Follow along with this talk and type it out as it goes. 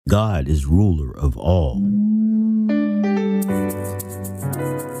God is ruler of all.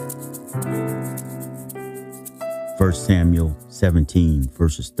 1 Samuel 17,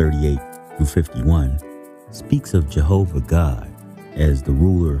 verses 38 through 51, speaks of Jehovah God as the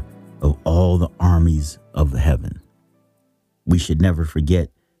ruler of all the armies of heaven. We should never forget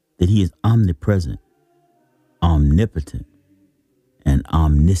that he is omnipresent, omnipotent, and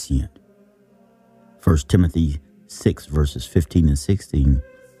omniscient. 1 Timothy 6, verses 15 and 16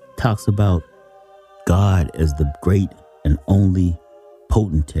 talks about God as the great and only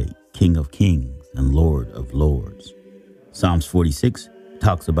potentate, King of kings and Lord of lords. Psalms 46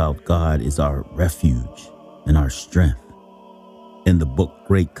 talks about God is our refuge and our strength. In the book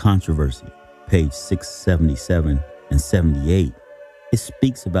Great Controversy, page 677 and 78, it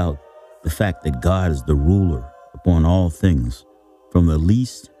speaks about the fact that God is the ruler upon all things, from the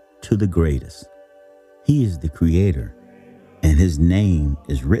least to the greatest. He is the creator, and his name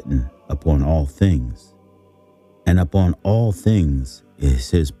is written upon all things. And upon all things is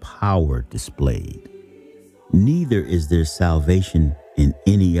his power displayed. Neither is there salvation in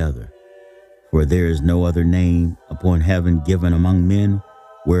any other, for there is no other name upon heaven given among men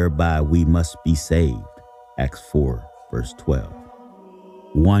whereby we must be saved. Acts 4, verse 12.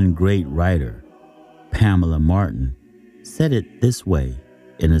 One great writer, Pamela Martin, said it this way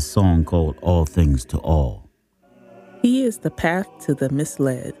in a song called All Things to All. He is the path to the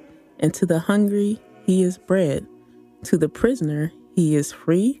misled, and to the hungry he is bread. To the prisoner he is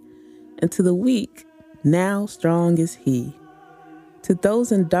free, and to the weak now strong is he. To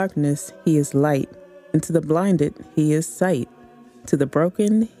those in darkness he is light, and to the blinded he is sight. To the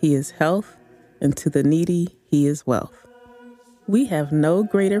broken he is health, and to the needy he is wealth. We have no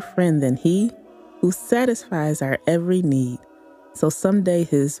greater friend than he who satisfies our every need. So someday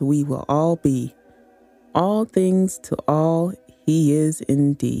his we will all be. All things to all he is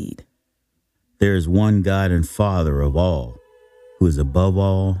indeed. There is one God and Father of all, who is above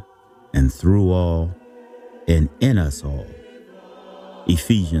all and through all and in us all.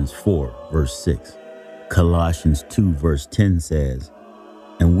 Ephesians 4, verse 6. Colossians 2, verse 10 says,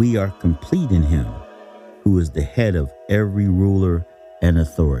 and we are complete in him, who is the head of every ruler and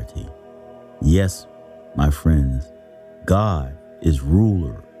authority. Yes, my friends, God is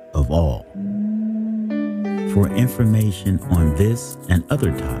ruler of all. For information on this and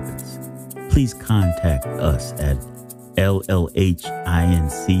other topics, please contact us at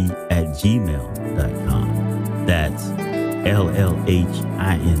llhinc@gmail.com. That's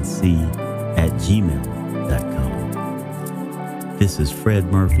llhinc@gmail.com. This is Fred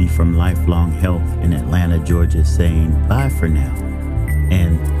Murphy from Lifelong Health in Atlanta, Georgia, saying bye for now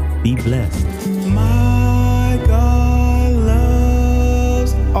and be blessed. My God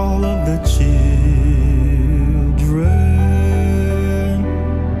loves all of the children.